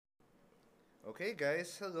Okay,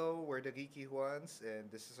 guys, hello. We're the Geeky Ones, and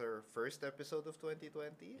this is our first episode of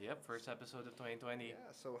 2020. Yep, first episode of 2020. Yeah,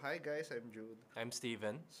 so hi, guys, I'm Jude. I'm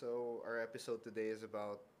Steven. So, our episode today is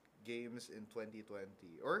about games in 2020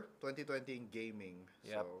 or 2020 in gaming.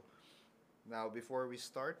 Yep. So, now before we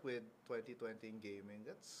start with 2020 in gaming,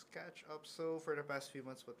 let's catch up. So, for the past few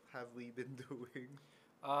months, what have we been doing?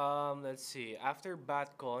 Let's see. After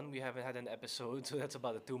BatCon, we haven't had an episode, so that's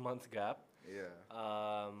about a 2 month gap.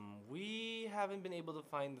 Yeah. We haven't been able to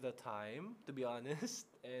find the time, to be honest,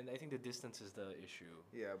 and I think the distance is the issue.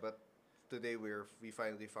 Yeah, but today we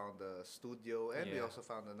finally found a studio and we Yeah. also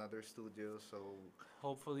found another studio. So,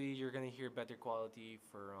 Hopefully, you're gonna hear better quality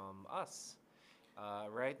from us.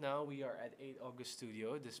 Right now, we are at 8 August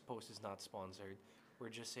Studio. This post is not sponsored. We're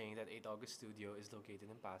just saying that 8 August Studio is located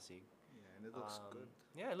in Pasig. yeah, and it looks good.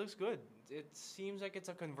 Yeah, it looks good. It seems like it's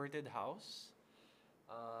a converted house.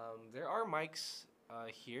 There are mics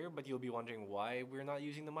here, but you'll be wondering why we're not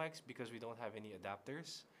using the mics because we don't have any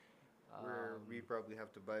adapters. We probably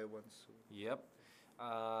have to buy one soon. Yep.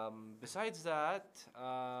 Besides that,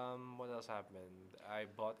 what else happened? I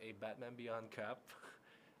bought a Batman Beyond cap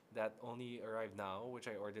that only arrived now, which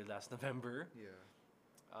I ordered last November. Yeah.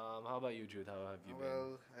 How about you, Jude? How have you been?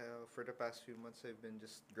 Well, for the past few months, I've been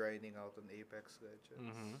just grinding out on Apex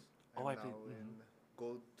Legends. Mm-hmm. I'm Oh, I now played. in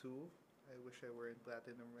Gold 2. I wish I were in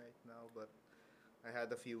Platinum right now, but I had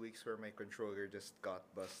a few weeks where my controller just got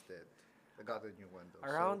busted. I got a new one though.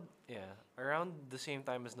 Around the same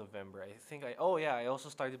time as November, I think I also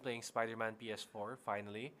started playing Spider-Man PS4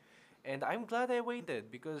 finally, and I'm glad I waited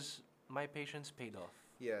because my patience paid off.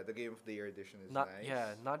 Yeah, the Game of the Year edition is Not nice.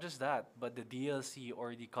 yeah, not just that, but the DLC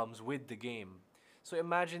already comes with the game. So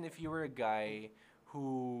imagine if you were a guy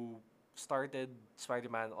who started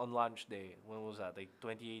Spider-Man on launch day. When was that? Like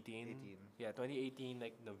 2018? 18. Yeah, 2018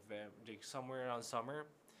 like November, like somewhere around summer.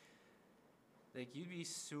 Like you'd be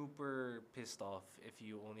super pissed off if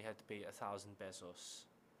you only had to pay 1,000 pesos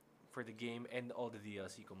for the game and all the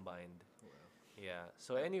DLC combined. Well, Yeah.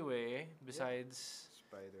 So anyway, besides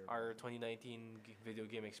Spider. our 2019 video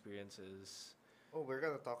game experiences, Oh, we're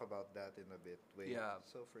gonna talk about that in a bit. Wait. Yeah.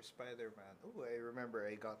 So for Spider-Man, oh, I remember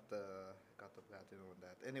I got the platinum on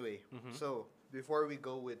that. Anyway, Mhm. so before we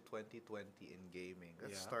go with 2020 in gaming,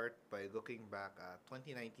 let's Yeah. start by looking back at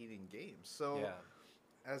 2019 in games. So yeah,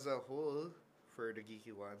 as a whole, for the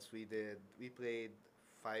geeky ones, we played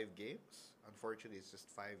 5 games. Unfortunately, it's just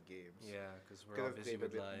 5 games. yeah, because we're Could all have busy played a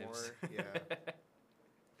with bit lives. more. Yeah.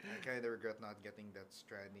 I kind of regret not getting that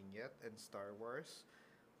Stranding yet and Star Wars.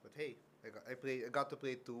 But hey, I got to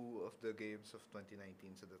play 2 of the games of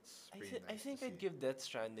 2019, so that's pretty I nice think to I'd see. give Death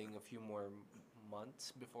Stranding a few more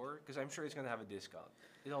months before, because I'm sure it's gonna have a discount.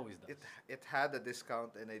 It always does. It had a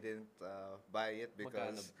discount and I didn't buy it Magkano,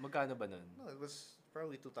 because magkano ba nun? no, it was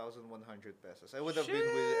probably 2,100 pesos. I would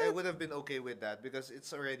have been okay with that because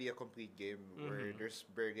it's already a complete game where Mhm. there's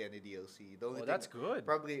barely any DLC. The only Oh, thing that's good.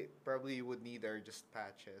 probably you would need are just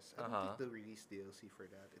patches. I don't Uh-huh. think they'll release DLC for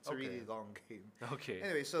that. It's a really Okay. long game. Okay.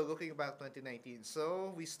 Anyway, so looking back 2019,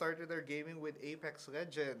 so we started our gaming with Apex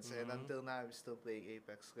Legends, and Mhm. until now I'm still playing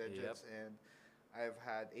Apex Legends, and I've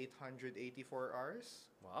had 884 hours.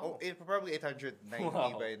 Wow. Probably 890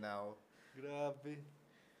 Wow. by now. Grabe.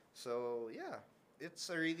 So yeah, it's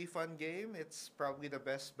a really fun game. It's probably the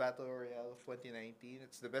best battle royale of 2019.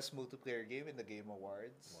 It's the best multiplayer game in the Game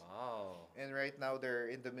Awards. Wow. And right now they're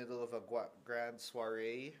in the middle of a grand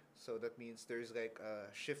soiree, so that means there's like a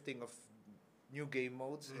shifting of new game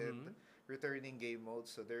modes and Mhm. returning game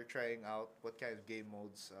modes. So they're trying out what kind of game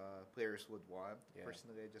modes players would want. Yeah.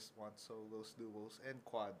 Personally, I just want solos, duos, and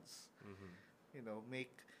quads. Mhm. You know,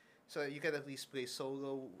 make so you can at least play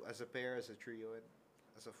solo as a pair, as a trio, and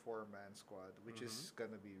as a 4-man squad, which is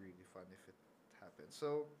gonna be really fun if it happens.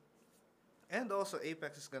 So. And also,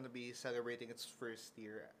 Apex is gonna be celebrating its first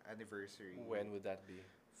year anniversary. When would that be?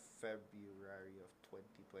 February of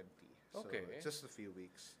 2020. Okay. So it's just a few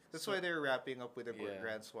weeks. That's So- why they're wrapping up with a Yeah.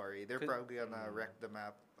 grand soiree. They're Could- probably gonna mm. wreck the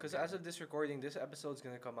map. Because again. as of this recording, this episode's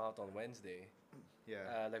gonna come out on Wednesday,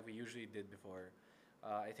 Yeah. like we usually did before.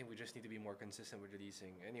 I think we just need to be more consistent with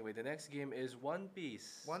releasing. Anyway, the next game is One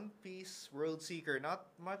Piece. One Piece World Seeker. Not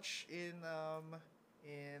much in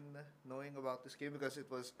knowing about this game because it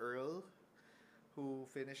was Earl who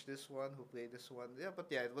finished this one, who played this one. Yeah, but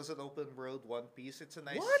yeah, it was an open world One Piece. It's a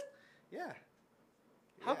nice. What? Yeah.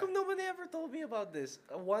 How Yeah. come nobody ever told me about this?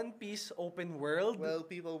 A One Piece open world? Well,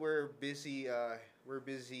 people were busy. Were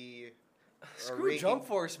busy. Screw raking- Jump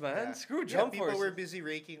Force, man. Yeah. Screw Yeah, Jump people Force. were busy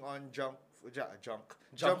raking on Jump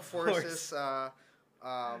Jump Force's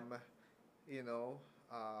um, you know,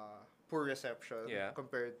 poor reception Yeah.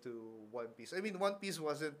 compared to One Piece. I mean, One Piece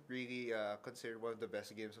wasn't really considered one of the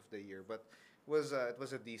best games of the year, but it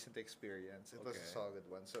was a decent experience. It was a Okay. solid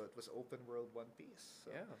one. So it was open world One Piece.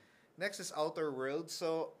 So Yeah. next is Outer Worlds.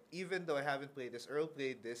 So even though I haven't played this, Earl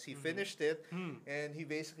played this. He finished it, Hmm. and he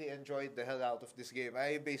basically enjoyed the hell out of this game.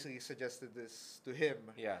 I basically suggested this to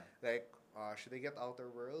him, Yeah. like, should I get Outer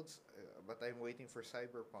Worlds? But I'm waiting for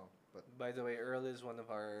Cyberpunk. But By the way, Earl is one of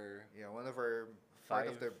our yeah, one of our part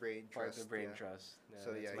of Five the brain part trust. of the brain yeah. trust.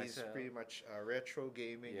 So it's yeah, he's myself. pretty much retro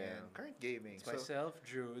gaming Yeah. and current gaming. It's So myself,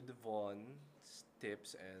 Jude, Vaughn,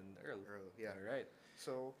 Tips, and Earl. Earl, yeah. All right.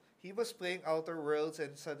 So he was playing Outer Worlds,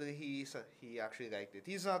 and suddenly he actually liked it.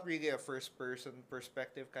 He's not really a first person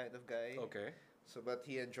perspective kind of guy. Okay. So, but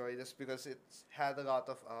he enjoyed this because it had a lot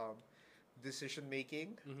of decision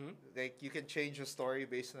making. Mm-hmm. Like you can change a story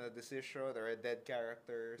based on a decision or a dead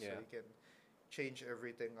character. So Yeah. you can change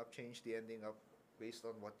everything up, change the ending up based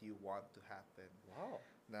on what you want to happen. Wow.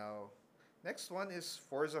 Now, next one is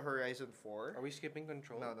Forza Horizon 4. Are we skipping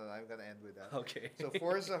Control? No, I'm gonna end with that. Okay. So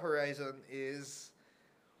Forza Horizon is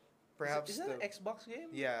perhaps is that the an Xbox game?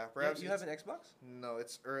 yeah, perhaps You have it's- an Xbox? no,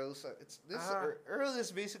 it's Earl's. It's this Ah. Earl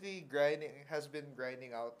is basically has been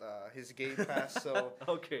grinding out his Game Pass. So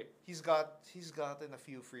Okay. he's gotten a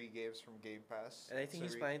few free games from Game Pass. And I think So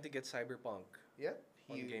he's planning to get Cyberpunk yeah,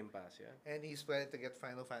 on Game Pass, yeah? and he's planning to get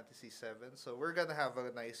Final Fantasy VII. So we're gonna have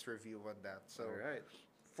a nice review on that. So All right.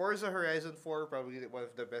 Forza Horizon 4 probably one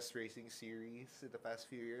of the best racing series in the past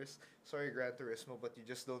few years. Sorry, Gran Turismo, but you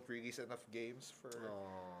just don't release enough games for.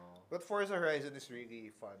 Oh. But Forza Horizon is really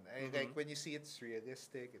fun. And like Mhm. when you see it's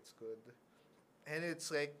realistic, it's good. And it's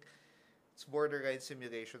like it's borderline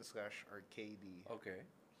simulation slash arcadey. Okay.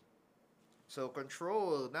 So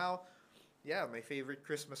Control now, yeah, my favorite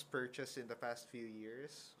Christmas purchase in the past few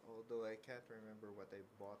years. Although I can't remember what I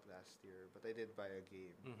bought last year, but I did buy a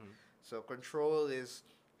game. Mm-hmm. So Control is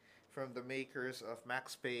from the makers of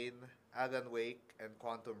Max Payne, Alan Wake, and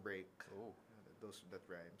Quantum Break. Oh. That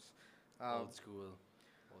rhymes. Old school.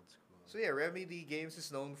 Old school. So yeah, Remedy Games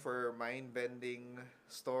is known for mind-bending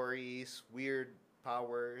stories, weird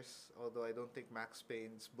powers. Although I don't think Max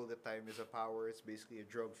Payne's bullet time is a power. It's basically a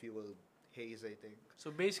drug-fueled haze, I think. So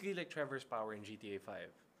basically like Trevor's power in GTA 5.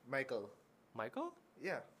 Michael. Michael?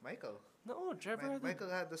 Yeah, Michael. No, Trevor had the- Michael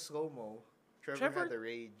had the slow-mo. Trevor Trevor- had the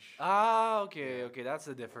rage. Ah, okay, Yeah. okay, that's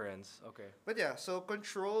the difference. Okay. But yeah, so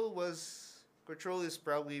Control is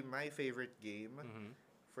probably my favorite game Mm-hmm.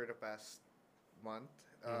 for the past month.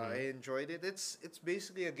 Mhm. I enjoyed it. It's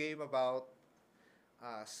basically a game about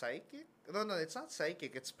psychic. No, it's not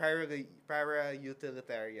psychic. It's para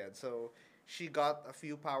utilitarian. So she got a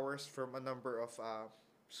few powers from a number of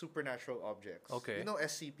supernatural objects. Okay. You know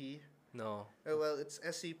SCP? No. Well, it's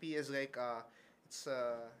SCP is like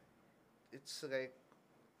it's like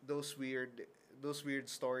those weird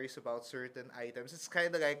stories about certain items. It's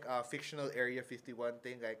kind of like a fictional Area 51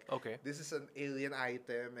 thing. Like Okay. this is an alien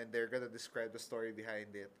item, and they're gonna describe the story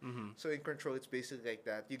behind it. Mm-hmm. So in Control, it's basically like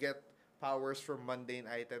that. You get powers from mundane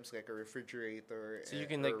items like a refrigerator So you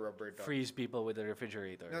can or like a rubber duck. freeze people with a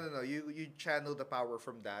refrigerator. No. You channel the power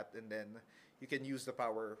from that, and then you can use the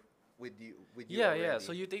power with you. Yeah, already. yeah.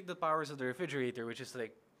 So you take the powers of the refrigerator, which is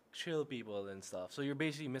like chill people and stuff. So you're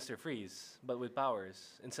basically Mr. Freeze, but with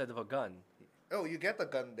powers instead of a gun. Oh, you get a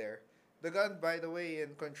gun there. The gun, by the way,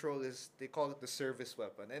 in Control is they call it the service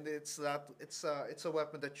weapon, and it's a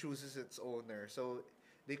weapon that chooses its owner. So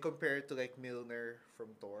they compare it to like Mjolnir from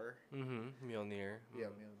Thor. Mm-hmm. Mjolnir. Yeah,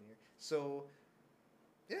 Mjolnir. So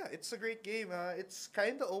yeah, it's a great game. It's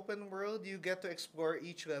kind of open world. You get to explore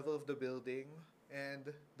each level of the building,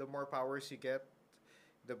 and the more powers you get,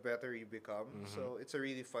 the better you become. Mhm. So it's a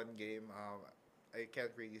really fun game. I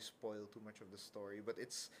can't really spoil too much of the story, but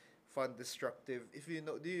it's fun, destructive. If you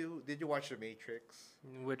know, did you watch The Matrix?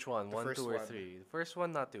 Which one? The 1, first 2, or one. 3? The first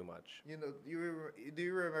one, not too much. You know, do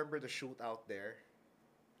you remember the shootout there?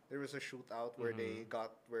 There was a shootout where they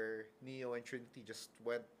where Neo and Trinity just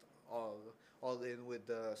went all in with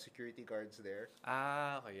the security guards there.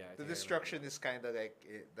 Ah, okay, yeah. I The think I destruction is kind of like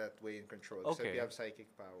that way in Control. Except Okay. you have psychic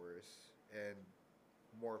powers and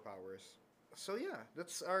more powers. So yeah,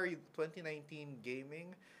 that's our 2019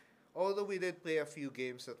 gaming. Although we did play a few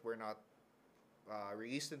games that were not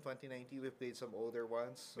released in 2019, we played some older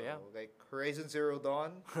ones. So Yeah. like Horizon Zero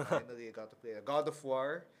Dawn. Finally, I got to play God of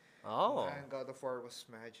War. remember. Oh, And God of War was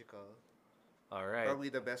magical. all right. Probably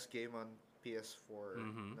the best game on PS4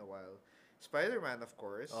 Mhm. in a while. Spider-Man, of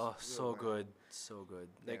course. Oh, so man. good, so good.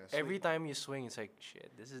 Like Yeah, so every time you swing, it's like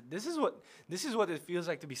shit. This is what it feels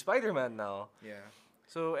like to be Spider-Man now. Yeah.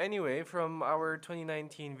 So anyway, from our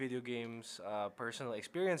 2019 video games personal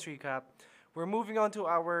experience recap, we're moving on to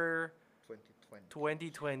our 2020.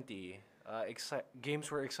 2020.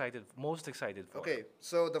 Games we're most excited for. Okay,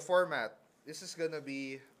 so the format. This is gonna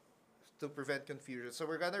be to prevent confusion. So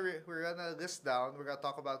we're gonna list down. We're gonna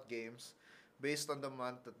talk about games based on the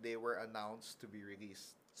month that they were announced to be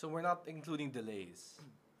released. So we're not including delays.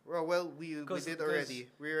 We 'Cause- did 'cause- already.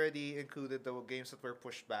 We already included the games that were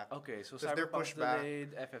pushed back. Okay, so So if they're Cyberpunk's pushed back-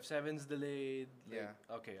 delayed, FF7's delayed. Yeah.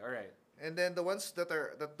 Okay, all right. And then the ones that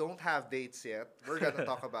don't have dates yet, we're gonna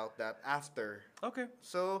talk about that after. Okay.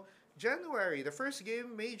 So January, the first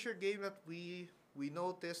major game that we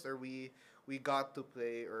noticed or we got to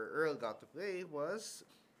play or Earl got to play was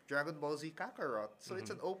Dragon Ball Z Kakarot. So it's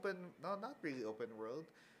an not really open world.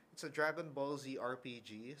 It's a Dragon Ball Z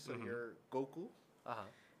RPG. So you're Goku, Uh-huh.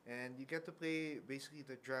 and you get to play basically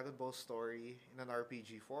the Dragon Ball story in an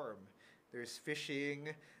RPG form. There's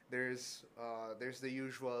fishing. There's the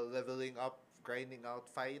usual leveling up, grinding out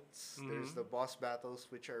fights. There's the boss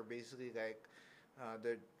battles, which are basically like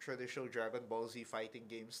the traditional Dragon Ball Z fighting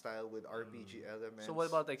game style with RPG elements. So what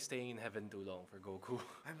about like staying in heaven too long for Goku?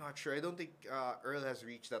 I'm not sure. I don't think Earl has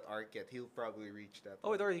reached that arc yet. He'll probably reach that. Oh,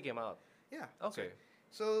 one. it already came out. Yeah. Okay.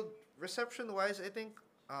 So reception-wise, I think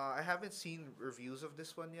I haven't seen reviews of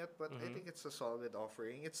this one yet, but I think it's a solid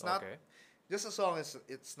offering. It's not Okay. just as long as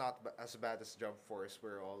it's not as bad as Jump Force.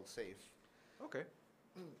 We're all safe. Okay.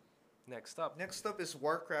 Next up. Next up is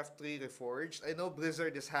Warcraft 3 Reforged. I know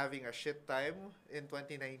Blizzard is having a shit time in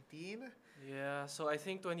 2019. Yeah, so I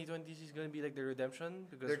think 2020 is gonna be like the redemption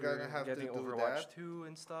because They're gonna we're have to getting do Overwatch that. 2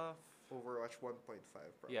 and stuff. Overwatch 1.5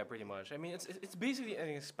 probably. Yeah, pretty much. I mean, it's basically an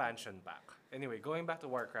expansion back. Anyway, going back to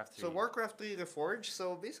Warcraft 3. So Warcraft 3 Reforged,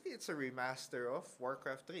 so basically it's a remaster of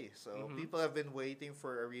Warcraft 3. So people have been waiting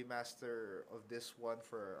for a remaster of this one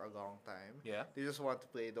for a long time. Yeah. They just want to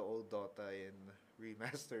play the old Dota in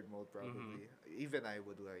remastered mode probably. Even I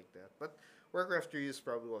would like that. But Warcraft 3 is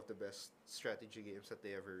probably one of the best strategy games that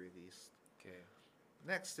they ever released. Okay.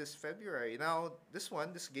 Next is February. Now,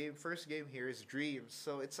 first game here is Dreams.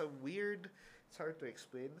 So it's it's hard to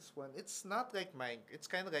explain this one. It's not like it's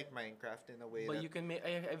kind of like Minecraft in a way But that you can make.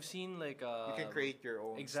 I've seen like. you can create your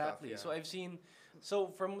own exactly. stuff. So I've seen. So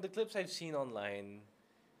from the clips I've seen online,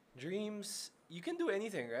 Dreams. You can do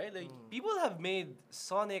anything, right? Like people have made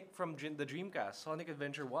Sonic from the Dreamcast, Sonic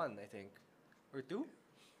Adventure 1, I think, or 2.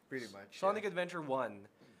 Pretty much. Sonic Adventure 1,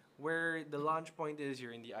 where the launch point is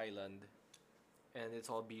you're in the island and it's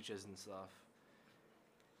all beaches and stuff.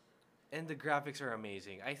 And the graphics are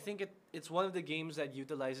amazing. I think it's one of the games that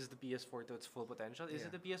utilizes the PS4 to its full potential. Is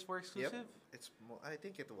it a PS4 exclusive? Yep. I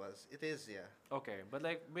think it was. It is, yeah. Okay, but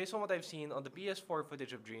like based on what I've seen on the PS4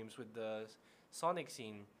 footage of Dreams with the Sonic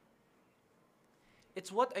scene,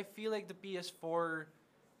 it's what I feel like the PS4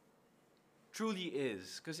 truly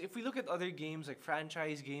is. Because if we look at other games like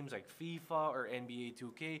franchise games like FIFA or NBA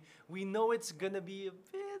 2K, we know it's gonna be a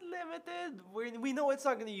bit limited. We know it's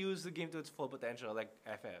not gonna use the game to its full potential like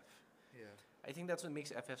FF. Yeah. I think that's what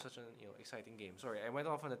makes FF such an exciting game. Sorry, I went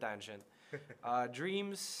off on a tangent.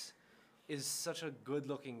 Dreams is such a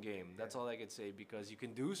good-looking game. That's all I could say because you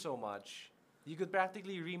can do so much. You could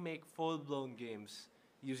practically remake full-blown games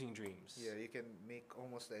using Dreams. Yeah, you can make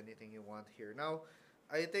almost anything you want here. Now,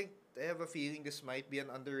 I think I have a feeling this might be an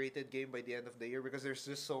underrated game by the end of the year because there's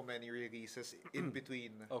just so many releases in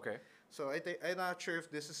between. Okay. So I'm not sure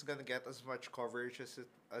if this is gonna get as much coverage as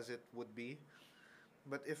it would be.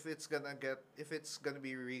 But if it's gonna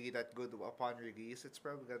be really that good upon release, it's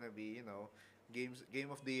probably gonna be game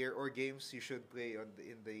of the year or games you should play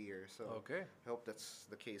in the year. So Okay. I hope that's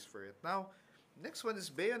the case for it. Now, next one is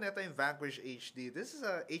Bayonetta and Vanquish HD. This is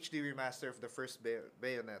a HD remaster of the first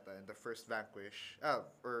Bayonetta and the first Vanquish.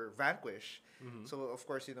 Vanquish. So of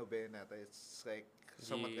course Bayonetta. It's like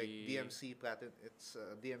somewhat like DMC Platinum. It's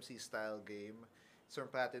a DMC style game. It's from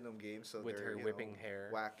Platinum Games. So With they're her whipping hair.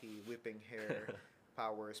 wacky whipping hair,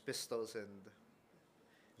 powers, pistols, and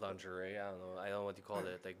Lingerie, I don't know what you call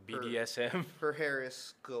it, like BDSM. her hair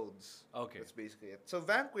is clothes. Okay. That's basically it. So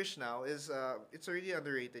Vanquish now is it's a really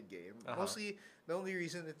underrated game. Mostly the only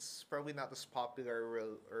reason it's probably not as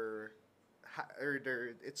popular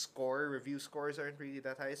its review scores aren't really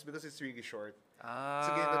that high is because it's really short. It's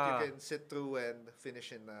a game that you can sit through and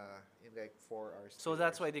finish in like 4 hours. So 3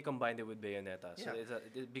 that's hours. why they combined it with Bayonetta. So Yeah.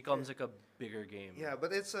 it becomes like a bigger game. Yeah,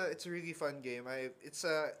 but it's a really fun game.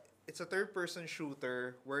 It's a third-person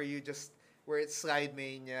shooter where it's slide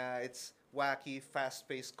mania. It's wacky,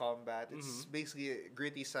 fast-paced combat. It's basically a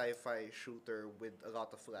gritty sci-fi shooter with a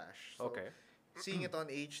lot of flash. So Okay. seeing it on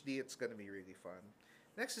HD, it's gonna be really fun.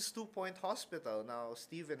 Next is 2 Point Hospital. Now,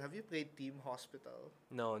 Steven, have you played Team Hospital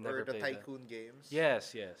No, or never the played that. Tycoon games?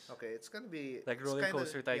 Yes, yes. Okay, it's gonna be Like it's Roller kinda,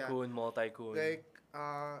 Coaster yeah. Tycoon, Mall Tycoon. Like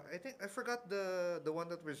I think I forgot the one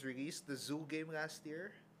that was released, the Zoo game last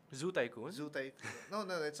year. Zoo Tycoon? Zoo Tycoon. No,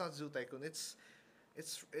 it's not Zoo Tycoon. It's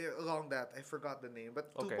along that. I forgot the name.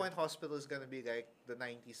 But Two Okay. Point Hospital is gonna be like the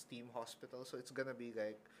 '90s Team Hospital, so it's gonna be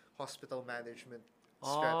like hospital management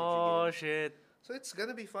strategy Oh, game. shit. So it's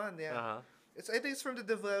gonna be fun. Yeah. Uh-huh. I think it's from the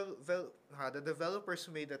the developers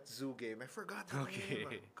who made that Zoo game. I forgot the Okay.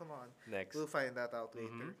 name. Come on. Next. We'll find that out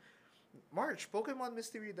later. March, Pokemon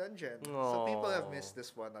Mystery Dungeon. So Aw. people have missed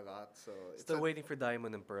this one a lot. So Still waiting for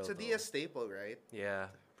Diamond and Pearl. it's a though. DS staple, right? Yeah,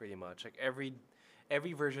 pretty much. Like every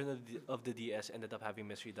version of the DS ended up having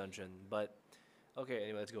Mystery Dungeon. But okay,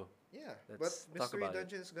 anyway, let's go. Yeah. Let's but talk Mystery about it.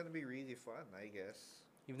 Dungeon is gonna be really fun, I guess.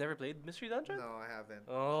 You've never played Mystery Dungeon? No, I haven't.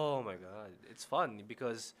 Oh my god, it's fun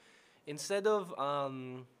because instead of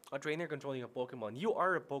a trainer controlling a Pokemon, you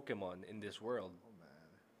are a Pokemon in this world. Oh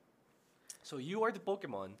man. So you are the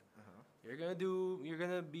Pokemon. Uh-huh. You're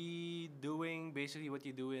gonna be doing basically what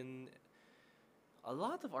you do in a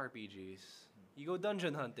lot of RPGs. You go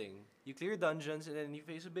dungeon hunting. You clear dungeons and then you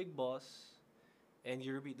face a big boss, and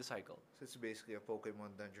you repeat the cycle. So it's basically a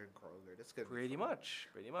Pokemon dungeon crawler. That's good. Pretty much.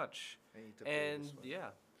 I need to play And this one. yeah.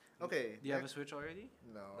 Okay. Do you have a Switch already?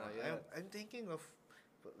 No, Not yet. I'm thinking of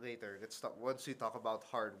but later. Let's talk once we talk about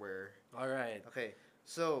hardware. All right. Okay,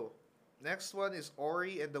 so next one is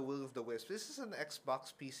Ori and the Will of the Wisp. This is an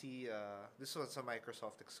Xbox PC. This one's a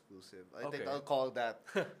Microsoft exclusive. I think Okay. I'll call that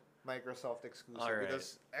Microsoft exclusive Alright.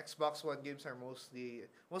 because Xbox One games are most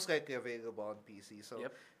likely available on PC. So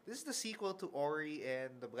Yep. this is the sequel to Ori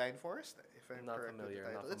and the Blind Forest, if I'm Not correct with the familiar,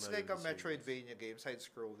 title. not It's familiar like a with the series. Metroidvania game, side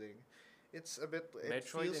scrolling. It's a bit it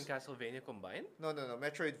Metroid feels, and Castlevania combined? no,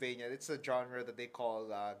 Metroidvania. It's a genre that they call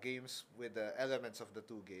games with the elements of the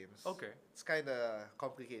two games. Okay. It's kind of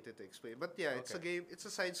complicated to explain, but yeah, it's a Okay. game. It's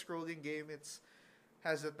a side-scrolling game. It's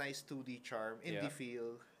has that nice 2D charm, indie Yeah.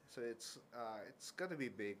 feel. So it's gonna be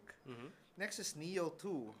big. Mm-hmm. Next is Neo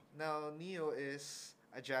 2. Now Neo is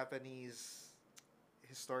a Japanese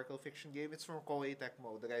historical fiction game. It's from Koei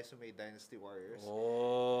Tecmo, the guys who made Dynasty Warriors.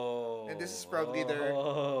 Oh. And this is probably their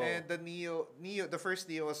Oh. and the the first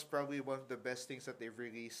Neo was probably one of the best things that they've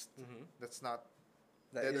released. Mhm. That's not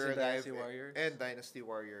That Dead is or in Alive Dynasty Warriors. and Dynasty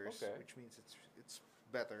Warriors, Okay. which means it's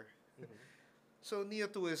better. Mhm. So Neo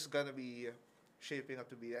 2 is gonna be shaping up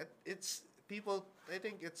to be that. It's people. I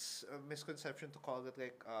think it's a misconception to call it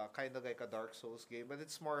like kind of like a Dark Souls game, but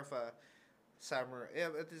it's more of a samurai. Yeah,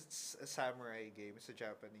 but it's a samurai game. It's a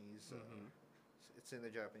Japanese. Mhm. It's in a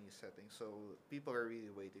Japanese setting, so people are really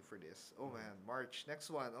waiting for this. Oh man, March next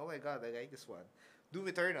one. Oh my god, I like this one. Doom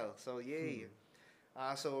Eternal. So yay.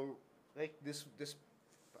 So like this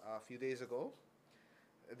few days ago,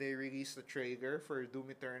 they released the trailer for Doom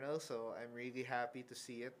Eternal. So I'm really happy to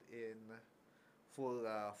see it in full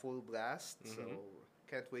blast. So Mhm.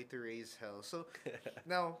 can't wait to raise hell. So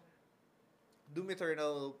now, Doom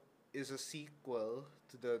Eternal is a sequel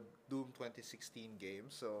to the Doom 2016 game.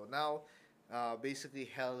 So now, basically,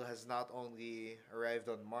 hell has not only arrived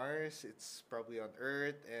on Mars, it's probably on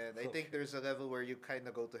Earth, and I think Okay. there's a level where you kind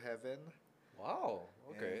of go to heaven. Wow.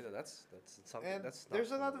 Okay, And- that's something. And That's not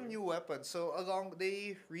there's a lot of familiar. new weapons. So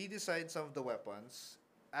they redesigned some of the weapons,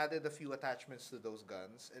 added a few attachments to those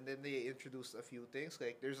guns, and then they introduced a few things.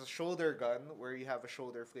 Like there's a shoulder gun where you have a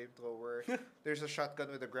shoulder flamethrower. There's a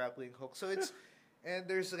shotgun with a grappling hook. So it's and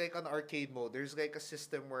there's like an arcade mode. There's like a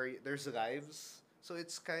system where there's lives. So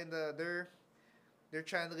it's kind of they're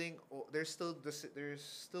channeling. They're still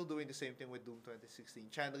doing the same thing with Doom 2016,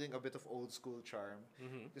 channeling a bit of old school charm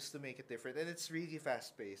Mhm. just to make it different. And it's really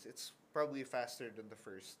fast paced. It's probably faster than the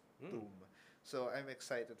first Mm. Doom. So I'm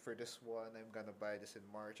excited for this one. I'm gonna buy this in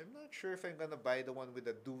March. I'm not sure if I'm gonna buy the one with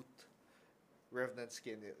the Doot Revenant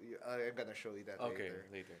skin. I'm gonna show you that Okay, later.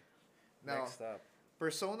 later. Now, Next up.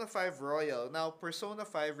 Persona 5 Royal. Now, Persona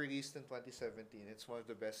 5 released in 2017. It's one of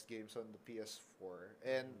the best games on the PS4.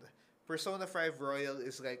 And Persona 5 Royal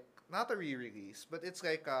is like not a re-release, but it's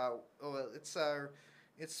like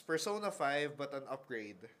it's Persona 5 but an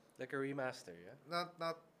upgrade. Like a remaster, yeah?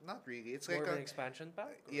 Not really. It's More like of an a expansion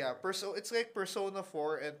pack? yeah, or- it's like Persona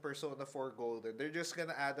 4 and Persona 4 Golden. They're just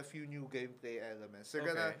gonna add a few new gameplay elements.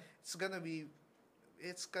 Okay. It's gonna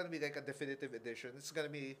be like a definitive edition.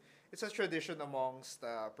 It's a tradition amongst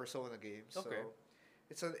Persona games. Okay.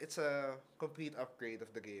 So it's a complete upgrade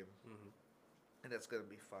of the game, Mhm. and that's gonna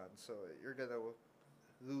be fun. So you're gonna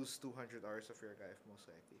lose 200 hours of your life, most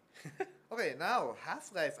likely. Okay, now,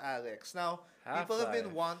 Half-Life Alex. Now, people have been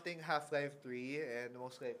Half-Life. wanting Half-Life 3, and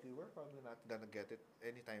most likely we're probably not gonna get it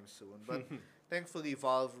anytime soon. But thankfully,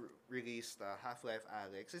 Valve released Half-Life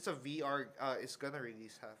Alex. It's a VR, it's gonna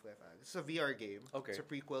release Half-Life Alex. It's a VR game. Okay. It's a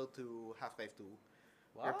prequel to Half-Life 2.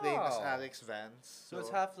 You're playing as Wow. Alex Vance. So it's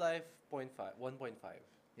Half-Life 1.5.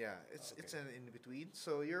 Yeah, it's Okay. an in between.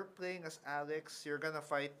 So you're playing as Alex. You're gonna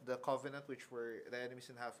fight the Covenant, which were the enemies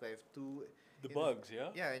in Half-Life 2. The in- bugs,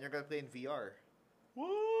 yeah? Yeah, and you're gonna play in VR.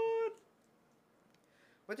 What?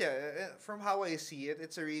 But yeah, from how I see it,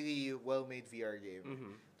 it's a really well-made VR game.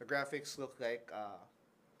 Mm-hmm. The graphics look like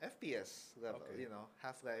FPS level, Okay.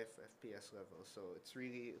 Half-Life FPS level. So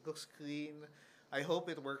it looks clean. I hope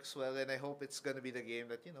it works well, and I hope it's gonna be the game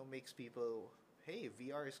that makes people, hey,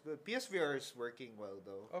 VR is good. PSVR is working well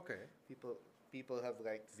though. Okay. People have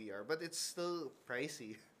liked VR, but it's still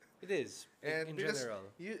pricey. It is. And In because general.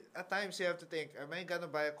 at times you have to think, am I gonna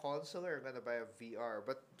buy a console or am I gonna buy a VR?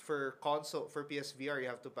 But for PSVR, you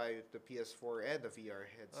have to buy the PS4 and the VR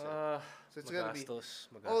headset. So it's gonna be. Magastos.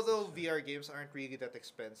 Although VR games aren't really that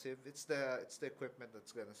expensive, it's the equipment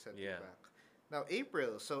that's gonna set you Yeah. back. Now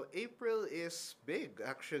April, so April is big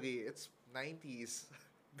actually. It's 90s,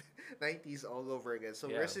 90s all over again. So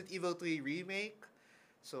Yeah. Resident Evil 3 remake.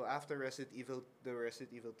 So after the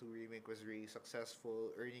Resident Evil 2 remake was really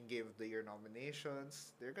successful, earning Game of the Year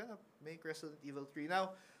nominations. They're gonna make Resident Evil 3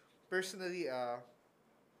 now. Personally,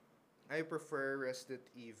 I prefer Resident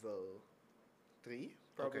Evil 3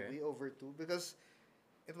 probably over 2 because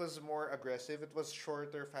it was more aggressive. It was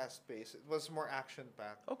shorter, fast paced. It was more action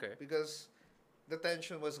packed. Okay. Because the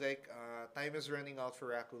tension was like time is running out for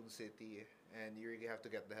Raccoon City and you really have to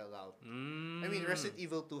get the hell out. I mean, Resident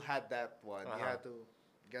Evil 2 had that one. You Uh-huh. had to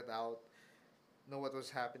get out, know what was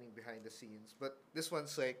happening behind the scenes. But this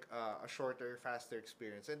one's like a shorter, faster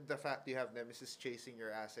experience. And the fact you have Nemesis chasing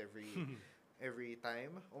your ass every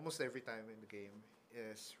time, almost every time in the game,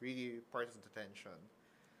 is really part of the tension.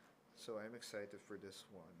 So I'm excited for this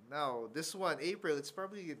one. Now, this one, April, it's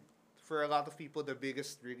probably for a lot of people the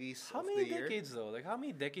biggest release How of many the year. decades though? Like how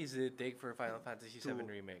many decades did it take for Final Fantasy VII Two.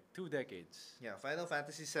 Remake? 2 decades. Yeah, Final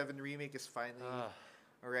Fantasy VII Remake is finally Ah.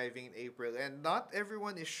 arriving in April, and not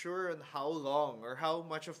everyone is sure on how long or how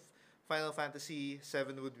much of Final Fantasy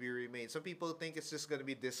VII would be remade. Some people think it's just gonna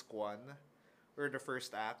be disc 1 or the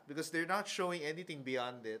first act because they're not showing anything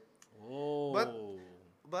beyond it. Oh.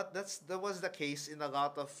 But that was the case in a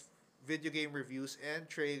lot of video game reviews and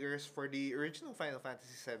trailers for the original Final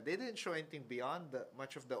Fantasy VII. They didn't show anything beyond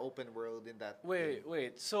much of the open world in that. Wait, game.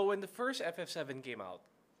 wait. So when the first FF7 came out,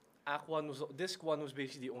 Disc 1 was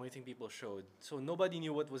basically the only thing people showed. So nobody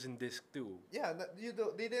knew what was in Disc 2. Yeah,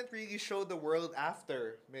 they didn't really show the world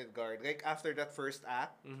after Midgard, like after that first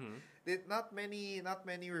act. Mm-hmm. Not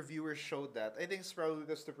many reviewers showed that. I think it's probably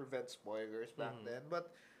because to prevent spoilers back then,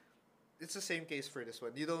 but it's the same case for this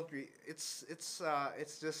one. You don't it's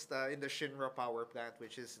just in the Shinra power plant,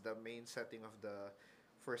 which is the main setting of the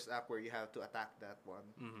first act where you have to attack that one.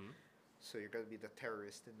 Mm-hmm. So you're gonna be the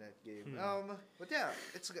terrorist in that game. But yeah,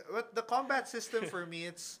 but the combat system for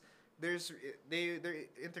me, they're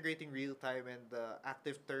integrating real time and the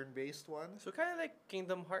active turn based one. So kind of like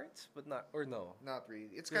Kingdom Hearts, but not, or no. Not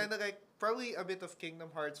really. It's Yeah. kind of like probably a bit of Kingdom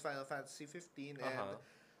Hearts, Final Fantasy 15, and Uh-huh.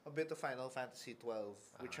 a bit of Final Fantasy 12,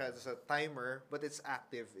 which Ah. has a timer, but it's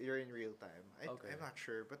active. You're in real time. Okay. I'm not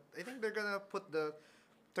sure, but I think they're gonna put the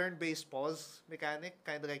turn-based pause mechanic,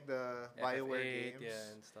 kind of like the BioWare FF8, games.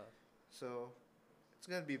 yeah, and stuff. So it's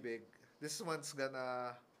gonna be big. This one's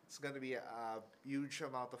gonna be a huge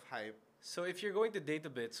amount of hype. So if you're going to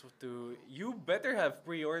Databits, you better have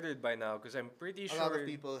pre-ordered by now because I'm pretty A sure. lot of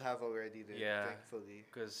people have already did, Yeah. thankfully.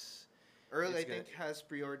 Because Earl, It's I think, has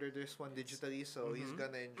pre-ordered this one digitally, so he's Mhm.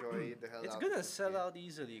 gonna enjoy the hell it's out gonna of this sell game. out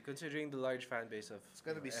easily considering the large fan base of. It's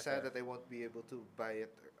gonna be sad that I won't be able to buy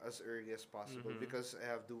it as early as possible Mhm. because I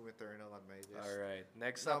have Doom Eternal on my list. All right,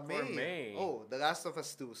 next Now, up for May. Oh, The Last of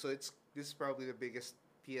Us 2. So this is probably the biggest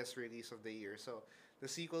PS release of the year. So the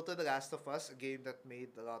sequel to The Last of Us, a game that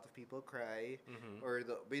made a lot of people cry, Mhm. or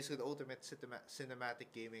basically the ultimate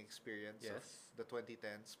cinematic gaming experience of Yes. the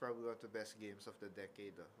 2010s. Probably one of the best games of the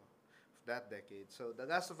decade. Of that decade. So The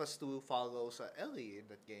Last of Us 2 follows Ellie in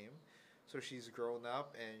that game. So she's grown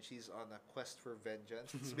up and she's on a quest for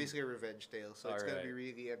vengeance. It's basically a revenge tale. So it's gonna be Alright.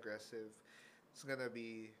 really aggressive. It's gonna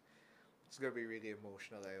be really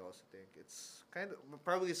emotional. I also think it's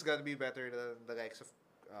it's gonna be better than the likes of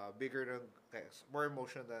bigger than more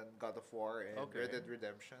emotional than God of War and Okay. Red Dead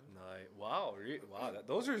Redemption. Wow, wow,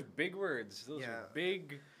 those are big words. Those Yeah. are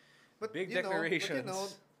big But big you know,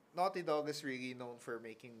 declarations. Naughty Dog is really known for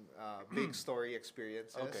making big story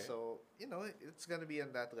experiences. Okay. So, it's going to be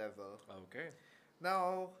on that level. Okay.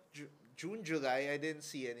 Now, June, July, I didn't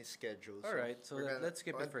see any schedule. All right, so let's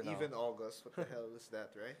skip it for now. Even August. What the hell is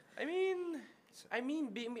that, right?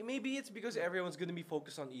 Maybe it's because everyone's gonna be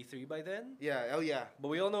focused on E3 by then. Yeah, oh yeah. But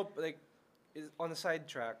we all know, like, on a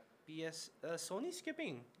sidetrack, Sony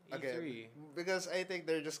skipping E3. Again, because I think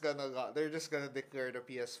they're just gonna declare the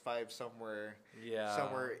PS5 somewhere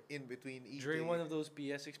in between E3. During one of those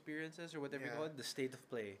PS experiences or whatever you call it, the state of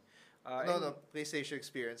play. No, PlayStation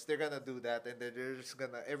experience. They're gonna do that, and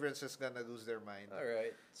everyone's just gonna lose their mind. All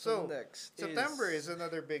right. So next September is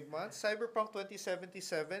another big month. Cyberpunk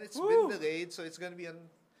 2077. It's Woo! been delayed, so it's gonna be on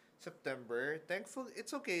September. Thankfully,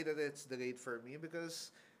 it's okay that it's delayed for me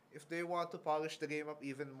because if they want to polish the game up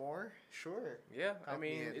even more, sure. Yeah, Count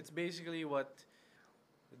me in. it's basically what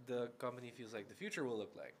the company feels like the future will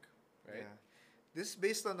look like, right? Yeah. This is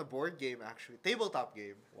based on a board game, actually. Tabletop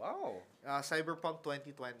game. Wow. Cyberpunk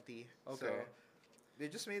 2020. Okay. So, they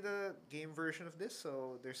just made a game version of this,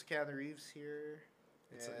 so there's Keanu Reeves here.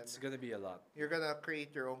 It's gonna be a lot. You're gonna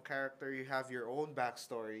create your own character. You have your own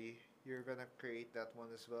backstory. You're gonna create that one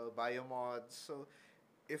as well. Biomods. So,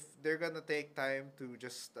 if they're gonna take time to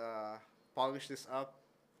just polish this up,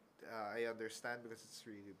 I understand because it's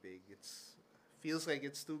really big. It's feels like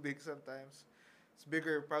it's too big sometimes. It's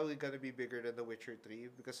bigger, probably gonna be bigger than The Witcher 3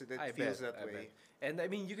 because it feels that way. Bet.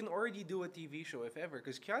 And you can already do a TV show if ever,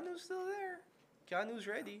 because Keanu's still there. Keanu's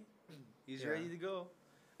ready. He's ready to go.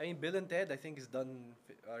 Bill and Ted, I think, is done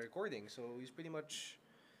recording, so he's pretty much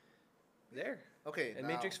there. Okay, and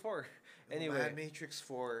now, Matrix 4. Anyway, man, Matrix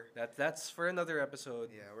 4. That's for another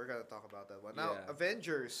episode. Yeah, we're gonna talk about that one. Now,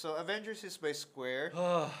 Avengers. So, Avengers is by Square.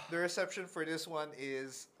 The reception for this one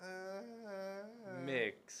is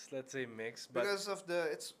mix. Let's say mix, but because of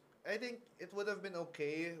I think it would have been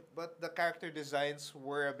okay, but the character designs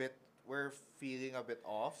were feeling a bit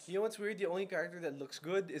off. You know what's weird? The only character that looks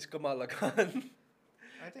good is Kamala Khan.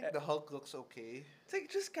 I think the Hulk looks okay. It's like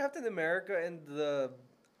just Captain America and the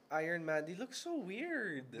Iron Man. They look so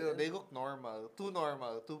weird. No, they look normal,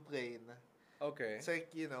 too plain. Okay. It's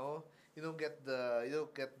like you don't get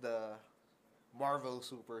the Marvel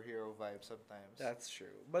superhero vibe sometimes. That's true.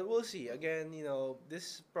 But we'll see. Again,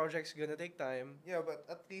 this project's gonna take time. Yeah, but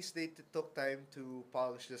at least they took time to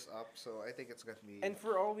polish this up, so I think it's gonna be... And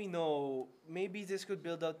for all we know, maybe this could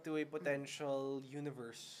build up to a potential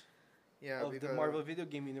universe of the Marvel video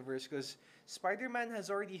game universe, because Spider-Man has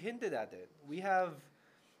already hinted at it. We have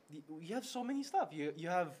so many stuff. You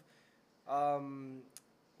have...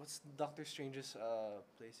 what's Doctor Strange's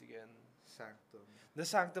place again? Sanctum. The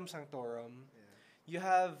Sanctum Sanctorum. Yeah. You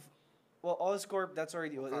have, Oscorp. That's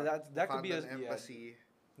already that could be a embassy.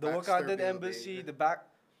 The Wakandan embassy. The back.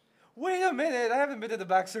 Wait a minute! I haven't been to the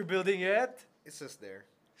Baxter building yet. It's just there.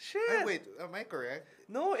 Shit. Wait, am I correct?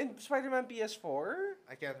 No, in Spider-Man PS4.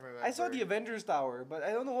 I can't remember. I saw the Avengers Tower, but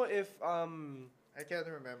I don't know if I can't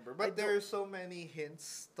remember, but there are so many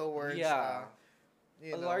hints towards a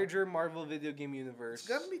larger Marvel video game universe. It's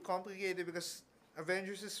gonna be complicated because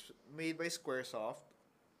Avengers is made by Squaresoft,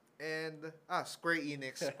 and Square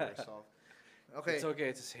Enix Squaresoft. Okay, it's okay.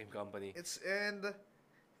 It's the same company. And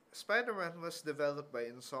Spider-Man was developed by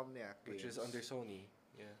Insomniac Games, which is under Sony.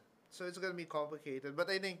 Yeah. So it's gonna be complicated, but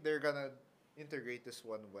I think they're gonna integrate this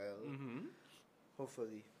one well. Mm-hmm.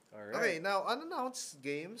 Hopefully. All right. Okay, now unannounced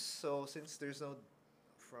games. So since there's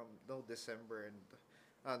no December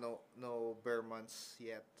and no bare months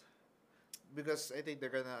yet, because I think they're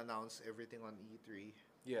gonna announce everything on E3.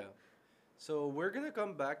 Yeah. So we're gonna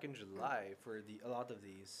come back in July for a lot of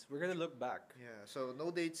these. We're gonna look back. Yeah. So no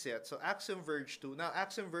dates yet. So Axiom Verge 2. Now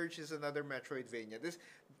Axiom Verge is another Metroidvania. The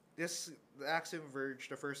Axiom Verge,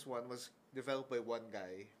 the first one, was developed by one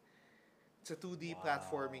guy. It's a 2D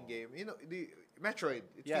platforming game. The Metroid.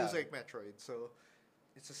 It feels like Metroid. So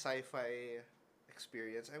it's a sci-fi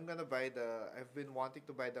experience. I've been wanting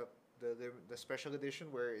to buy the special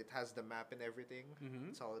edition where it has the map and everything.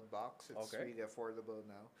 Mm-hmm. Solid box. It's really affordable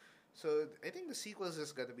now. So I think the sequel is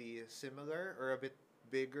just gonna be similar or a bit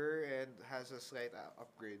bigger and has a slight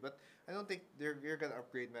upgrade. But I don't think you're gonna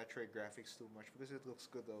upgrade Metroid graphics too much because it looks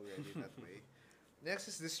good already that way. Next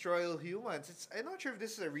is Destroy All Humans. I'm not sure if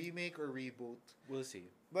this is a remake or reboot. We'll see.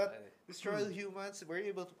 But Destroy All Humans, were you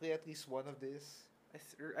able to play at least one of this?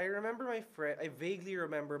 I remember I vaguely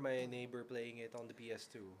remember my neighbor playing it on the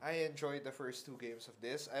PS2. I enjoyed the first two games of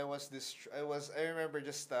this. I remember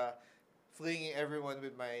just flinging everyone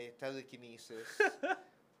with my telekinesis.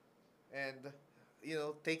 And,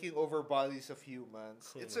 taking over bodies of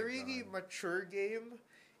humans. It's a really mature game,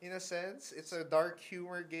 in a sense. It's a dark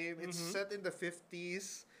humor game. It's set in the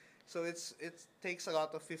 50s. So it takes a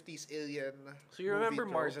lot of 50s alien. So you movie remember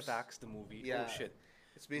Mars tropes. Attacks, the movie? Yeah. Oh shit.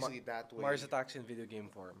 It's basically that way. Mars Attacks in video game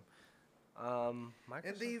form. And they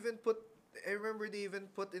Microsoft. even put. I remember they even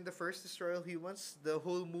put in the first Destroy All Humans the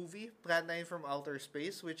whole movie Plan 9 from Outer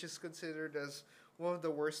Space, which is considered as one of the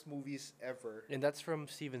worst movies ever. And that's from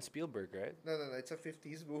Steven Spielberg, right? No, it's a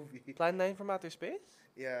 50s movie. Plan 9 from Outer Space?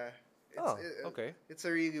 Yeah. Okay. It's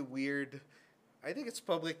a really weird. I think it's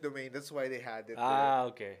public domain. That's why they had it. Ah, there.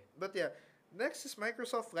 okay. But yeah, next is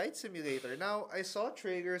Microsoft Flight Simulator. Now I saw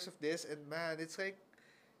trailers of this, and man, it's like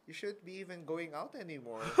you shouldn't be even going out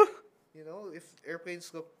anymore. You know, if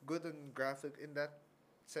airplanes look good in that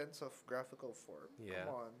sense of graphical form. Yeah.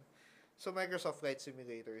 Come on. So Microsoft Flight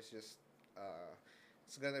Simulator is just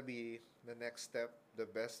it's gonna be the next step, the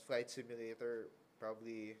best flight simulator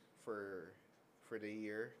probably for the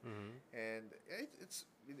year, and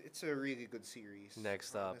it's a really good series.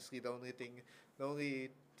 Next up. Honestly, the only thing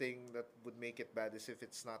that would make it bad is if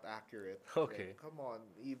it's not accurate. Okay. Like, come on,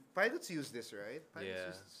 pilots use this, right? Pilots Yeah.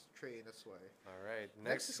 use this train, that's why. All right.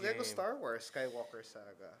 Next is Lego Star Wars Skywalker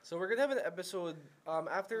Saga. So we're gonna have an episode.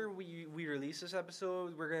 After we release this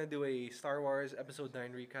episode, we're gonna do a Star Wars Episode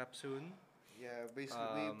 9 recap soon. Yeah,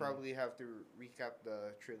 basically we probably have to recap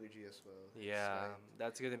the trilogy as well. Yeah,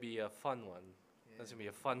 that's gonna be a fun one. Yeah. That's gonna be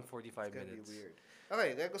a fun 45 It's gonna minutes. be weird.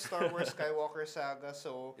 Okay, Lego Star Wars Skywalker Saga.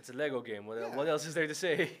 So It's a Lego game. Yeah. What else is there to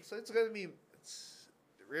say? it's gonna be.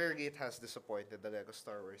 Rarely it has disappointed the Lego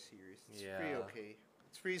Star Wars series. It's pretty Yeah. okay.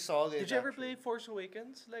 It's pretty solid. Did you ever actually. play Force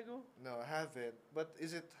Awakens Lego? No, I haven't. But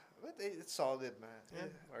is it? But it's solid, man. Yeah.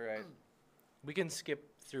 All right. We can skip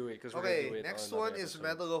through it because we're Okay, gonna do it next on one another is episode.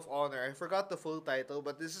 Medal of Honor. I forgot the full title,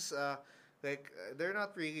 but this is they're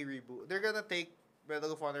not really reboot. They're gonna take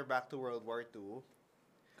Medal of Honor back to World War II.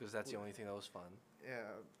 Because that's the only thing that was fun.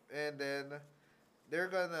 Yeah, and then they're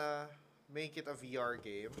gonna make it a VR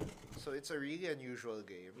game. So it's a really unusual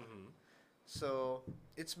game. Mm-hmm. So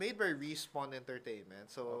it's made by Respawn Entertainment.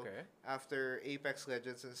 So Okay. after Apex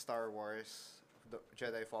Legends and Star Wars, the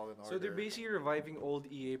Jedi Fallen Order. So they're basically reviving old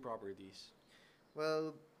EA properties.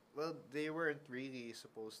 Well, they weren't really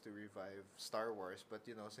supposed to revive Star Wars, but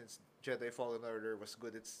you know, since Jedi Fallen Order was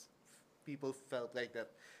good, people felt like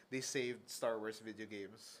that they saved Star Wars video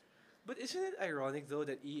games. But isn't it ironic though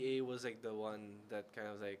that EA was like the one that kind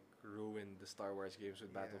of like ruined the Star Wars games with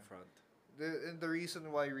Yeah. Battlefront? And the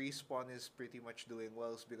reason why Respawn is pretty much doing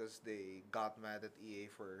well is because they got mad at EA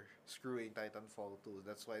for screwing Titanfall 2.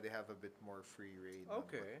 That's why they have a bit more free reign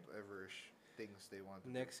Okay. on whatever things they want. to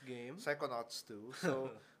do. Next game. Psychonauts 2. So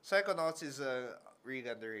Psychonauts is a really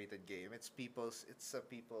underrated game. It's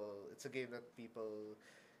a game that people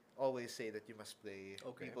always say that you must play.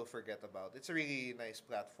 Okay. People forget about. It's a really nice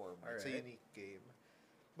platform. It's a Alright. unique game.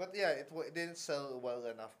 But yeah, it didn't sell well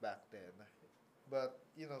enough back then. But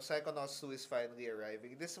you know, Psychonauts 2 is finally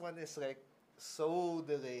arriving. This one is like so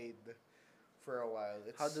delayed for a while.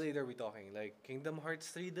 It's How delayed are we talking? Like Kingdom Hearts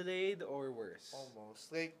 3 delayed or worse?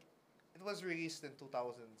 almost like it was released in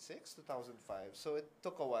 2006, 2005. So it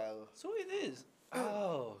took a while. So it is.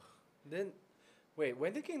 Oh. Then wait,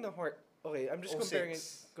 when did Kingdom Hearts Okay, I'm just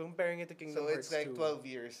comparing it to Kingdom So Hearts it's like 2. 12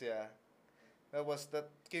 years, yeah. That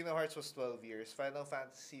Kingdom Hearts was 12 years. Final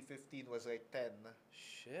Fantasy 15 was like 10.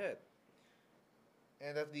 Shit.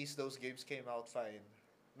 And at least those games came out fine.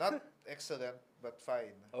 Not excellent, but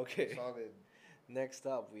fine. Okay. Solid. Next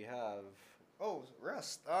up we have Oh,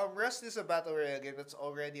 Rust. Rust is a battle royale game that's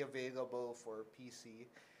already available for PC.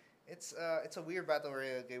 It's a weird battle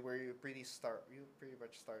royale game where you pretty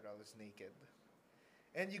much start out as naked.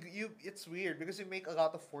 And it's weird because you make a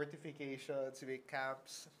lot of fortifications, you make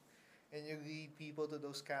camps, and you lead people to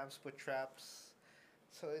those camps, put traps.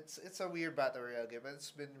 So it's a weird battle royale game, and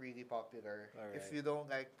it's been really popular. If Alright. you don't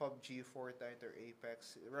like PUBG, Fortnite, or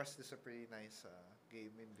Apex, Rust is a pretty nice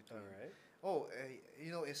game in between. Alright. Oh,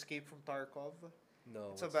 you know Oh, Escape from Tarkov? No.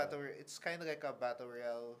 It's a what's that? It's kind of like a battle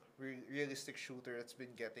royale, realistic shooter that's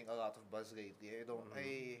been getting a lot of buzz lately.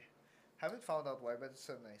 I haven't found out why, but it's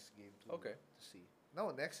a nice game to Okay. see.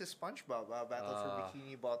 No, next is SpongeBob, Battle for Ah.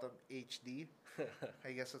 Bikini Bottom HD.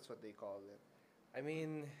 I guess that's what they call it. I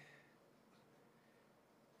mean,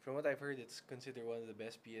 from what I've heard, it's considered one of the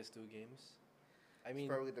best PS2 games. I mean,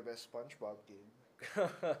 It's probably the best SpongeBob game.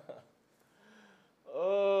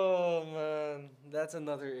 oh man, that's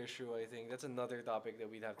another issue. I think that's another topic that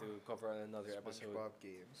we'd have to cover on another episode. SpongeBob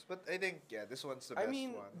games, but I think this one's the I best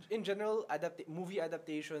mean, one. in general, movie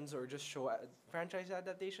adaptations or just franchise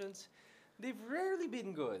adaptations, they've rarely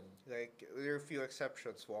been good. Like there are a few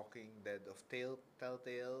exceptions: Walking Dead of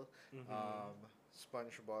Telltale, Mhm.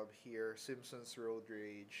 SpongeBob here, Simpsons Road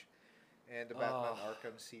Rage, and the Batman Ah.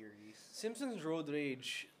 Arkham series. Simpsons Road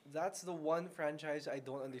Rage, That's the one franchise I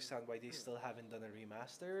don't understand why they still haven't done a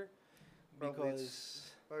remaster. Probably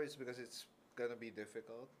Because Probably it's because it's gonna be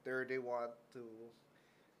difficult. Or they want to,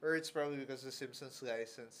 or it's probably because the Simpsons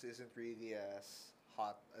license isn't really as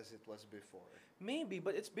hot as it was before. maybe,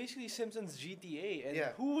 but it's basically Simpsons GTA, and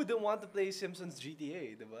Yeah. who wouldn't want to play Simpsons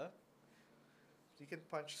GTA, diba? You can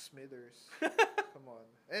punch Smithers. Come on.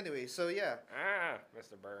 Anyway, so yeah,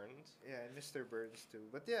 Mr. Burns. yeah, and Mr. Burns too.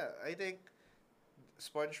 But yeah, I think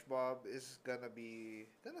SpongeBob is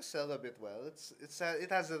gonna sell a bit well. It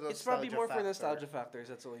has a nostalgia It's probably more for factor. nostalgia factors.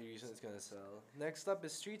 That's the only reason it's gonna sell. Next up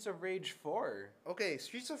is Streets of Rage 4. Okay,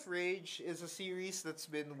 Streets of Rage is a series that's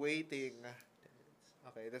been waiting.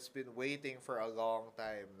 Okay, that's been waiting for a long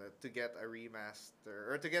time to get a remaster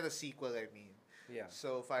or to get a sequel. I mean, Yeah.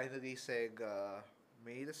 so finally Sega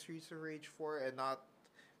made a Streets of Rage 4 and not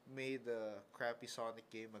made the crappy Sonic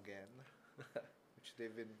game again, which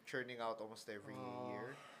they've been churning out almost every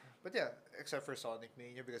year. But yeah, except for Sonic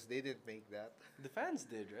Mania because they didn't make that. The fans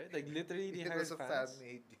did, right? Like literally, they It hired was a fans.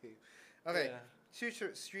 fan-made game. Okay, Yeah.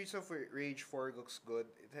 Streets of Rage 4 looks good.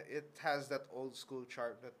 It has that old school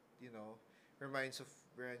charm that reminds you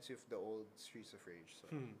of the old Streets of Rage. So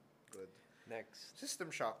good. Next.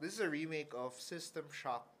 System Shock. This is a remake of System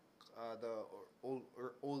Shock, the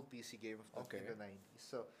old PC game of Okay. in the 90s.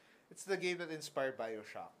 So it's the game that inspired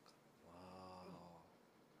BioShock.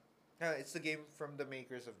 Wow. It's the game from the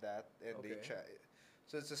makers of that, and Okay.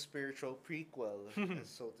 so it's a spiritual prequel,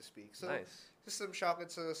 so to speak. So Nice. System Shock,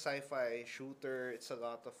 it's a sci-fi shooter. It's a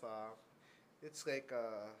lot of it's like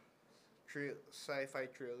a sci-fi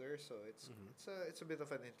thriller. So it's a bit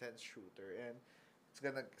of an intense shooter, and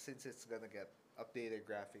since it's gonna get updated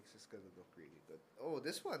graphics, it's gonna look really good. Oh,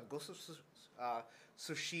 this one Ghost of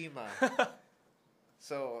Tsushima.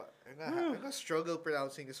 So I'm gonna struggle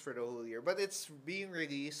pronouncing this for the whole year, but it's being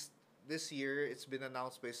released this year. It's been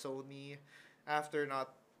announced by Sony after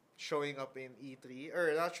not showing up in E3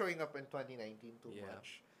 or not showing up in 2019 too Yeah.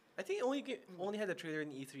 much. I think it only had a trailer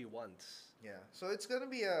in E3 once. Yeah, so it's gonna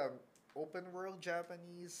be a open world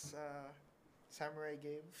Japanese samurai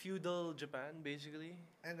game, Feudal Japan, basically.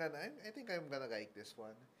 and then I think I'm gonna like this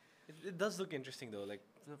one. It does look interesting though. Like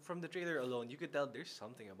from the trailer alone, you could tell there's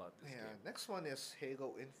something about this Yeah, game. next one is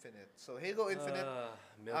Halo Infinite. So Halo Infinite.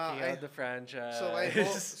 Milking I- out the franchise. So I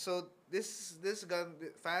hope this gun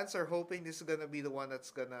fans are hoping this is gonna be the one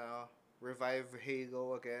that's gonna revive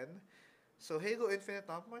Halo again. So Halo Infinite,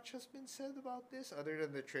 not much has been said about this other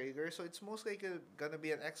than the trailer. So it's most likely gonna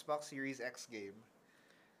be an Xbox Series X game,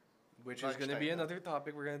 which is launch going to be title. another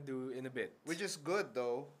topic we're going to do in a bit. which is good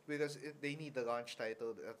though because they need the launch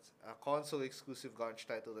title. That's a console exclusive launch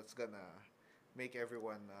title that's gonna make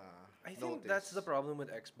everyone I think notice. that's the problem with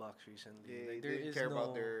Xbox recently. They Like, there didn't is care no,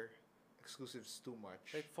 about their exclusives too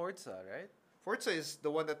much. like Forza, right? Forza is the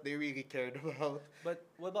one that they really cared about. But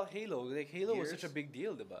what about Halo? Like Halo was such a Gears? big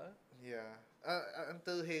deal, diba? Yeah.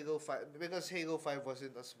 Until Halo 5, because Halo 5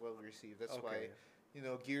 wasn't as well received. That's why,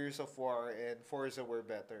 Gears of War and Forza were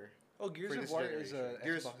better. Oh, Gears For of this War is a generation.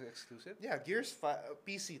 Gears- Xbox exclusive. Yeah, Gears 5,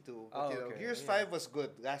 PC too. But, Oh, okay, Gears yeah. 5 was good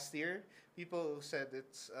last year. People said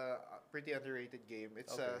it's a pretty underrated game.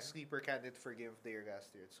 It's Okay. a sleeper candidate for Game of the Year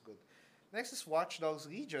last year. It's good. Next is Watch Dogs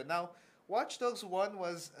Legion. Now, Watch Dogs 1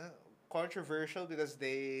 was controversial because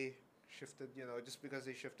they shifted, just because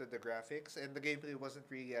they shifted the graphics and the gameplay wasn't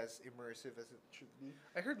really as immersive as it should be.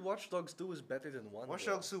 I heard Watch Dogs 2 was better than 1. Watch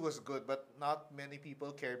though. Dogs 2 was good, but not many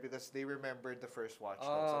people cared because they remembered the first Watch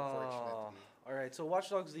Dogs, Oh, unfortunately. all right. So Watch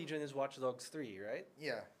Dogs Legion is Watch Dogs 3, right?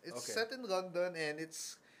 Yeah, it's Okay. set in London and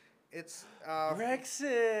it's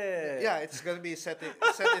Brexit. yeah, it's gonna be set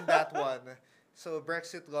in that one. So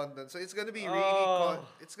Brexit London. So it's gonna be really Oh.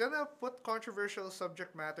 it's gonna put controversial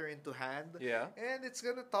subject matter into hand. Yeah. And it's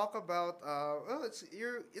gonna talk about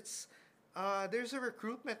there's a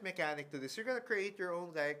recruitment mechanic to this. You're gonna create your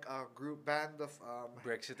own group band of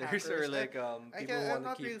Brexiters hackers. or And like people who I'm want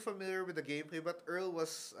not to really keep. familiar with the gameplay, but Earl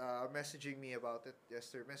was messaging me about it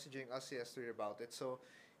yesterday, messaging us yesterday about it. So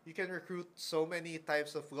you can recruit so many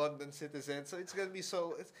types of London citizens. So it's gonna be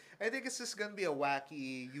I think it's just gonna be a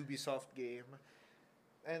wacky Ubisoft game.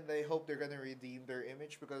 And I hope they're gonna redeem their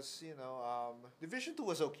image because Division 2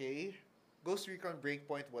 was okay. Ghost Recon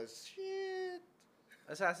Breakpoint was shit.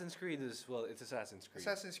 Assassin's Creed is it's Assassin's Creed.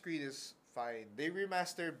 Assassin's Creed is fine. They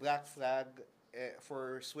remastered Black Flag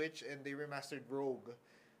for Switch and they remastered Rogue,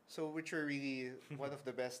 so which are really one of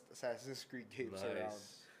the best Assassin's Creed games around.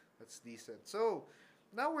 That's decent. So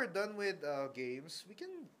now we're done with games. We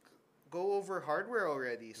can go over hardware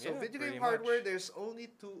already. So Yeah, video pretty game hardware, much. there's only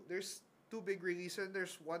two. There's two big releases, and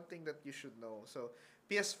there's one thing that you should know. So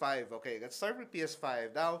PS5. Okay, let's start with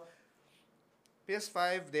PS5 now.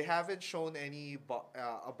 PS5, they haven't shown any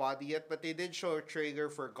a body yet, but they did show a trailer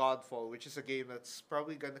for Godfall, which is a game that's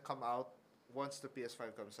probably gonna come out once the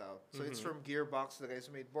PS5 comes out. So it's from Gearbox, the guys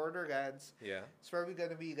who made Borderlands. Yeah. It's probably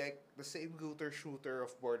gonna be like the same looter shooter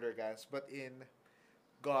of Borderlands, but in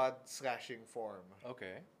god slashing form,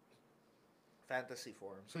 Okay. fantasy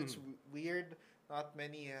form. So it's weird. Not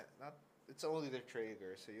many. Not. It's only the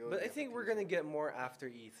trailer. So you. But only I have think to we're use gonna it. get more after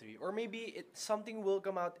E3, or maybe something will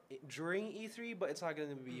come out during E3, but it's not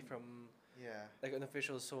gonna be from Yeah. like an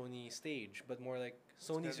official Sony stage, but more like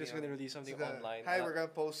gonna Sony's be just on- gonna release It's something gonna- online. Hi, we're gonna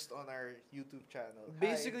post on our YouTube channel. Hi.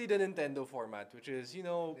 basically the Nintendo format, which is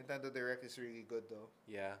Nintendo Direct is really good though.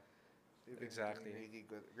 yeah. They've been Exactly. doing really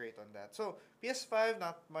good, great on that. So PS5,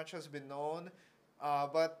 not much has been known,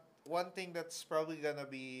 but one thing that's probably gonna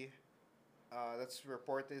be, that's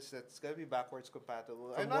reported is that's gonna be backwards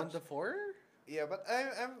compatible. From I'm 1 not, to 4. yeah, but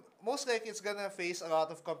I'm most likely it's gonna face a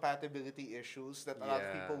lot of compatibility issues that a lot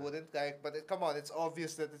of people Yeah. wouldn't like. But come on, it's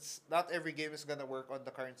obvious that it's not every game is gonna work on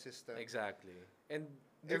the current system. Exactly, and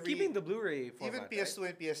they're Every- keeping the Blu-ray format. Even PS2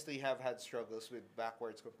 and PS3 have had struggles with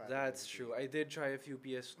backwards compatibility. That's true. I did try a few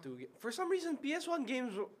PS2. For some reason, PS1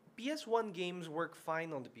 games work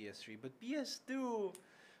fine on the PS3, but PS2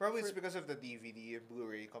 Probably it's for- because of the DVD and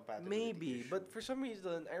Blu-ray compatibility. maybe. issue. But for some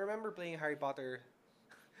reason, I remember playing Harry Potter,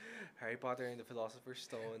 Harry Potter and the Philosopher's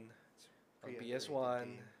Stone on Pretty PS1.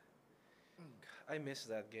 underrated game. I miss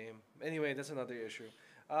that game. Anyway, that's another issue.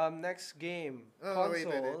 Next game, No,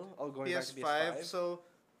 console. wait. Oh, going back to PS5. PS5. So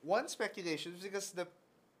one speculation is because the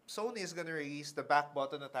Sony is gonna release the back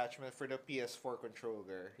button attachment for the PS4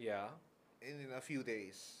 controller Yeah, in a few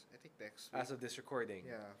days. I think next week. as of this recording.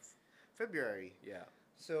 Yeah, February. Yeah.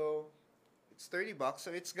 So it's $30.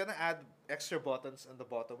 So it's gonna add extra buttons on the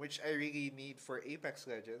bottom, which I really need for Apex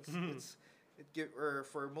Legends. Or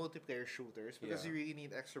for multiplayer shooters because Yeah. you really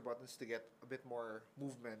need extra buttons to get a bit more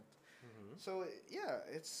movement. Mhm. So yeah,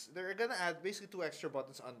 they're gonna add basically two extra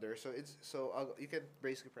buttons under. You can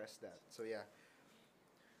basically press that. So yeah.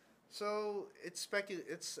 So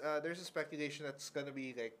there's a speculation that's gonna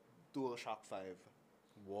be like DualShock 5.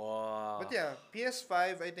 Wow. But yeah,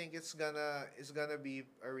 PS5 I think it's gonna be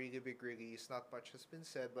a really big release. Not much has been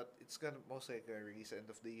said, but it's gonna most likely gonna release end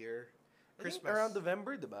of the year. I think Christmas. around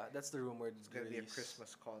November, diba? That's the rumored It's gonna be a release.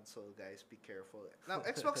 Christmas console, guys. Be careful. Now,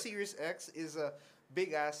 Xbox Series X is a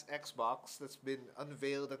big ass Xbox that's been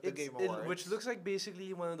unveiled at the Game Awards. Which looks like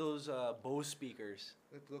basically one of those Bose speakers.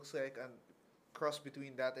 It looks like a cross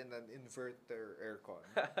between that and an inverter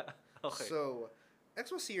aircon. Okay. So,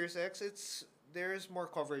 Xbox Series X, there's more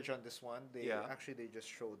coverage on this one. They Yeah. actually just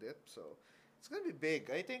showed it, so it's gonna be big.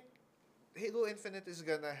 I think Halo Infinite is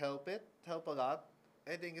gonna help a lot.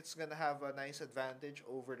 I think it's gonna have a nice advantage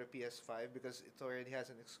over the PS5 because it already has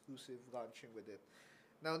an exclusive launching with it.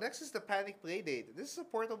 Now, next is the Panic Playdate. This is a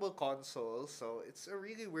portable console, so it's a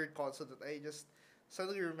really weird console that I just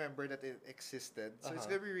suddenly remember that it existed. So it's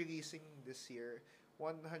Uh-huh. gonna be releasing this year,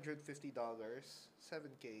 $150,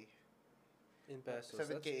 7K. In pesos.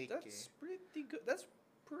 7K, that's 8K. pretty good. That's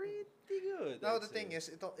pretty good. Now I'd the say. thing is,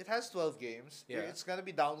 it has 12 games. Yeah. It's gonna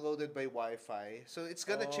be downloaded by Wi-Fi, so it's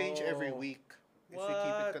gonna change every Oh. week if you keep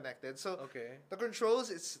it What? connected. So Okay. the controls,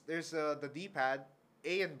 there's the D-pad,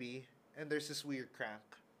 A and B, and there's this weird crank.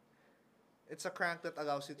 It's a crank that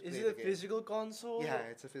allows you to Is play it the a game. physical console? Yeah,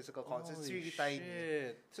 it's a physical console. It's Holy really tiny.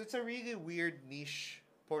 shit. So it's a really weird niche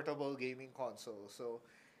portable gaming console. So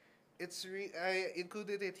I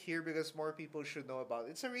included it here because more people should know about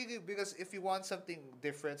it. Because if you want something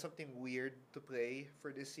different, something weird to play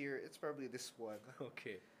for this year, it's probably this one.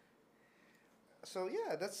 Okay. So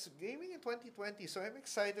yeah, that's gaming in 2020. So I'm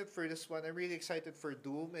excited for this one. I'm really excited for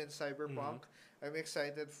Doom and Cyberpunk. I'm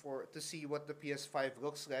excited to see what the PS5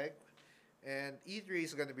 looks like. And E3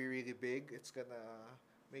 is gonna be really big. It's gonna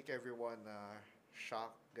make everyone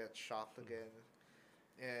get shocked again.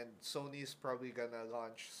 And Sony's probably gonna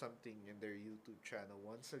launch something in their YouTube channel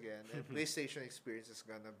once again. And PlayStation Experience is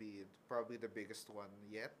gonna be probably the biggest one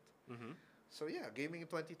yet. Mm-hmm. So yeah, gaming in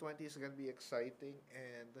 2020 is gonna be exciting,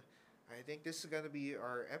 and I think this is gonna be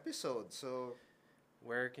our episode. So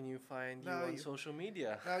Where can you find you Now on you- social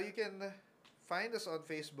media? now you can find us on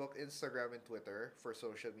Facebook, Instagram, and Twitter for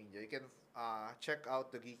social media. You can check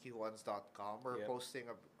out thegeekyones.com. We're Yep. posting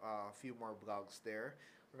a few more blogs there.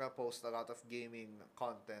 We're gonna post a lot of gaming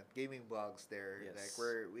content, gaming blogs there. Yes.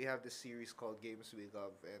 Like we have this series called Games We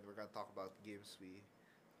Love, and we're gonna talk about games we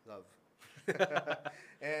love.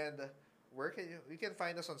 And we can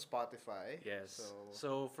find us on Spotify. Yes. So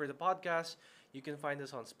So for the podcast, you can find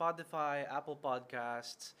us on Spotify, Apple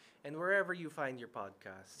Podcasts, and wherever you find your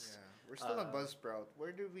podcasts. yeah, We're still on Uh, Buzzsprout.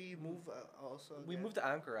 Where do we move also? We again? moved to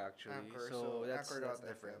Anchor actually, Anchor. so that's Anchor.fm.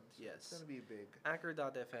 different. So Yes, it's gonna be big.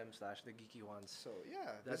 Anchor.fm/the geeky ones. So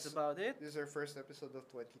yeah, That's this, about it. this is our first episode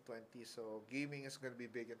of 2020. So gaming is gonna be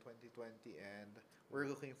big in 2020, and we're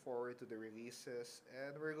looking forward to the releases,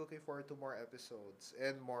 and we're looking forward to more episodes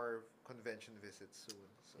and more convention visits soon.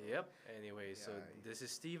 So Yep. Anyway, so Yeah. this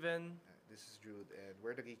is Steven. this is Jude, and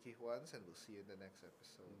we're the Geeky Ones, and we'll see you in the next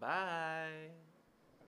episode. Bye.